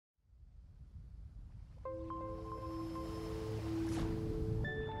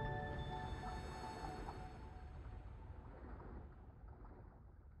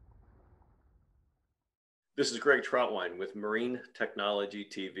This is Greg Troutwine with Marine Technology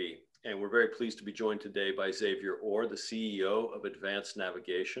TV, and we're very pleased to be joined today by Xavier Orr, the CEO of Advanced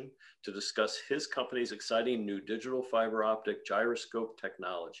Navigation, to discuss his company's exciting new digital fiber optic gyroscope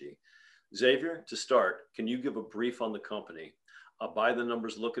technology. Xavier, to start, can you give a brief on the company? By the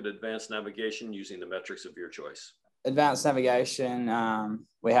numbers look at Advanced Navigation using the metrics of your choice. Advanced Navigation,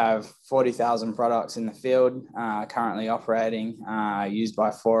 we have 40,000 products in the field currently operating, used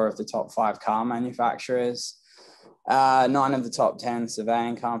by 4 of the top 5 car manufacturers, 9 of the top 10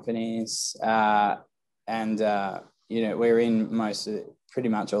 surveying companies, and we're in pretty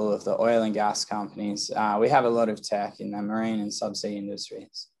much all of the oil and gas companies. We have a lot of tech in the marine and subsea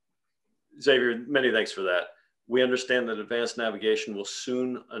industries. Xavier, many thanks for that. We understand that Advanced Navigation will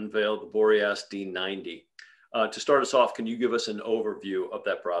soon unveil the BOREAS D90. To start us off, can you give us an overview of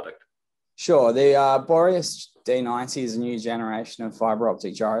that product? Sure. The BOREAS D90 is a new generation of fiber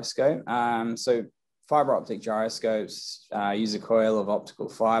optic gyroscope. So fiber optic gyroscopes use a coil of optical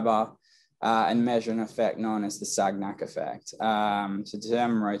fiber and measure an effect known as the Sagnac effect to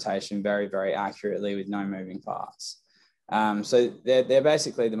determine rotation very, very accurately with no moving parts. So they're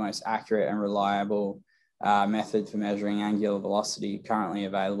basically the most accurate and reliable method for measuring angular velocity currently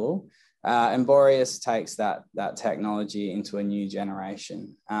available. And BOREAS takes that technology into a new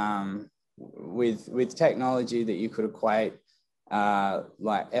generation with technology that you could equate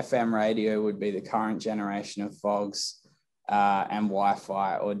like FM radio would be the current generation of FOGs, and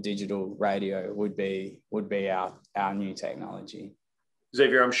Wi-Fi or digital radio would be our new technology.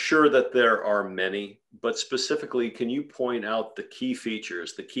 Xavier, I'm sure that there are many, but specifically, can you point out the key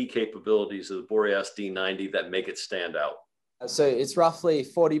features, the key capabilities of the BOREAS D90 that make it stand out? So it's roughly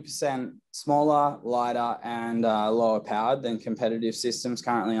 40% smaller, lighter, and lower powered than competitive systems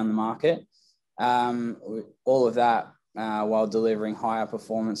currently on the market. All of that while delivering higher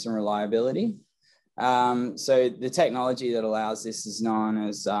performance and reliability. So the technology that allows this is known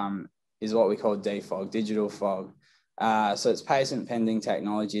as is what we call DFOG, digital fog. So it's patent pending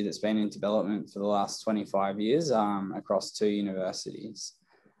technology that's been in development for the last 25 years across 2 universities.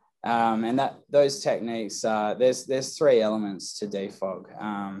 And those techniques, there's 3 elements to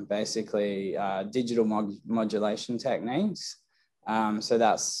DFOG. Basically, digital modulation techniques. So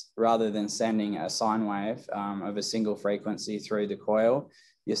that's rather than sending a sine wave of a single frequency through the coil,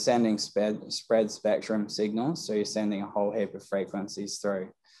 you're sending spread spectrum signals. So you're sending a whole heap of frequencies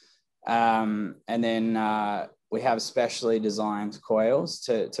through. And then we have specially designed coils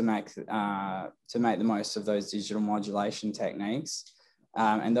to make the most of those digital modulation techniques.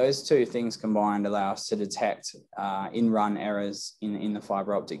 And those 2 things combined allow us to detect in-run errors in the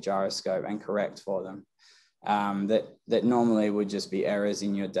fiber optic gyroscope and correct for them that normally would just be errors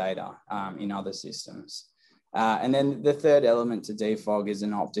in your data in other systems. And then the 3rd element to DFOG is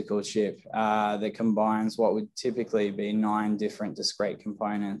an optical chip that combines what would typically be 9 different discrete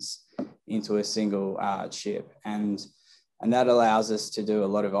components into a single chip. And that allows us to do a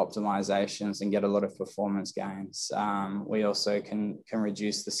lot of optimizations and get a lot of performance gains. We also can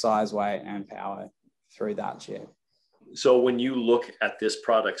reduce the size, weight, and power through that chip. So when you look at this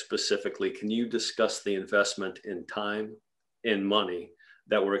product specifically, can you discuss the investment in time, in money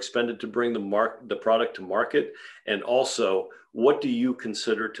that were expended to bring the product to market? And also, what do you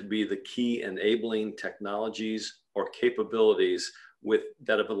consider to be the key enabling technologies or capabilities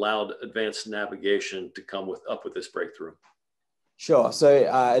that have allowed Advanced Navigation to come up with this breakthrough? Sure. So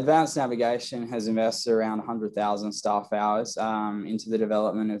Advanced Navigation has invested around 100,000 staff hours into the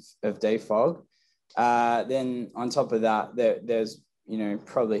development of DFOG. Then on top of that, there's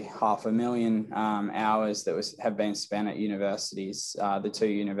probably 500,000 hours that have been spent at universities, the 2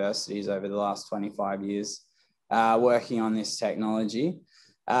 universities over the last 25 years, working on this technology.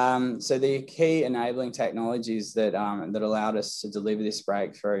 So the key enabling technologies that allowed us to deliver this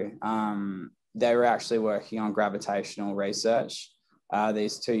breakthrough, they were actually working on gravitational research,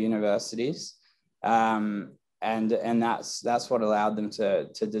 these 2 universities, and that's what allowed them to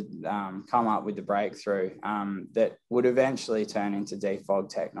come up with the breakthrough that would eventually turn into DFOG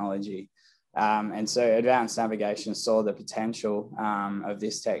technology. And so Advanced Navigation saw the potential of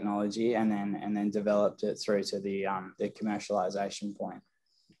this technology and then developed it through to the commercialization point.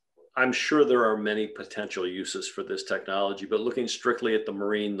 I'm sure there are many potential uses for this technology, but looking strictly at the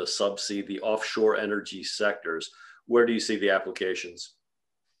marine, the subsea, the offshore energy sectors, where do you see the applications?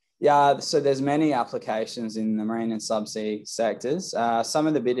 Yeah, so there's many applications in the marine and subsea sectors. Some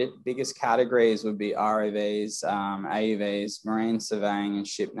of the biggest categories would be ROVs, AUVs, marine surveying, and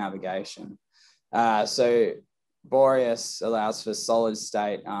ship navigation. So BOREAS allows for solid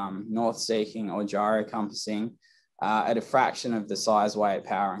state north seeking or gyro compassing at a fraction of the size, weight,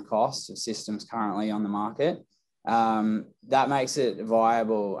 power, and cost of systems currently on the market. That makes it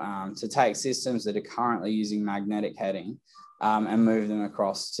viable to take systems that are currently using magnetic heading and move them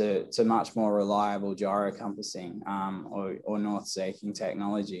across to much more reliable gyrocompassing or north-seeking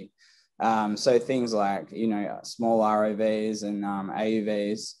technology. So things like, small ROVs and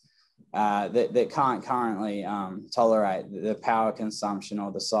AUVs that can't currently tolerate the power consumption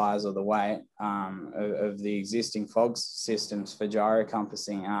or the size or the weight of the existing FOG systems for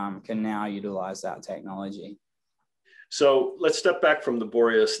gyrocompassing can now utilize that technology. So let's step back from the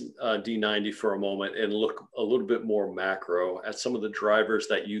BOREAS D90 for a moment and look a little bit more macro at some of the drivers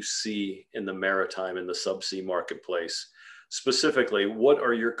that you see in the maritime and the subsea marketplace. Specifically, what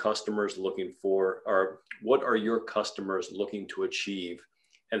are your customers looking for, or what are your customers looking to achieve,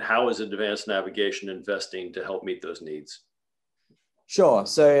 and how is advanced navigation investing to help meet those needs? Sure.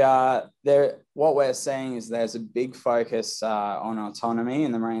 So what we're seeing is there's a big focus on autonomy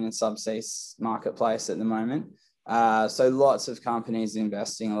in the marine and subsea marketplace at the moment. So lots of companies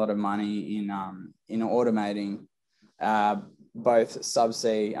investing a lot of money in automating both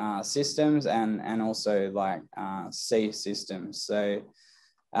subsea systems and also like sea systems. So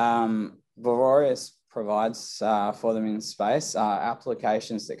BOREAS provides for them in space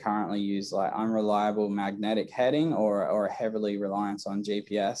applications that currently use like unreliable magnetic heading or heavily reliant on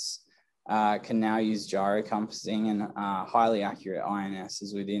GPS can now use gyrocompassing, and highly accurate INS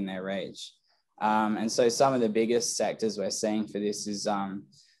is within their reach. And so some of the biggest sectors we're seeing for this is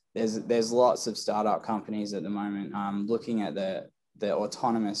there's lots of startup companies at the moment looking at the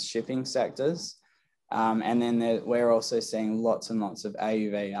autonomous shipping sectors. And then we're also seeing lots and lots of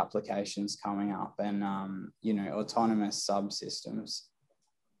AUV applications coming up and, autonomous subsystems.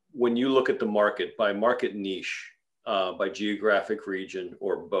 When you look at the market, by market niche, by geographic region,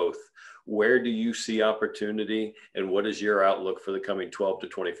 or both, where do you see opportunity, and what is your outlook for the coming 12 to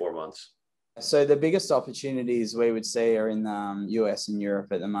 24 months? So the biggest opportunities we would see are in the US and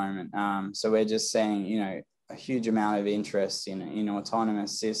Europe at the moment. So we're just seeing, a huge amount of interest in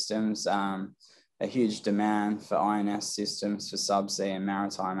autonomous systems, a huge demand for INS systems for subsea and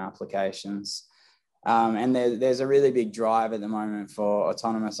maritime applications. And there's a really big drive at the moment for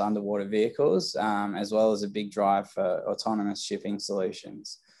autonomous underwater vehicles, as well as a big drive for autonomous shipping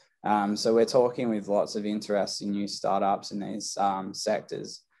solutions. So we're talking with lots of interest in new startups in these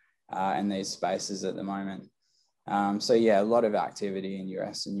sectors and these spaces at the moment. So yeah, a lot of activity in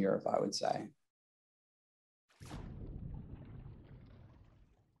US and Europe, I would say.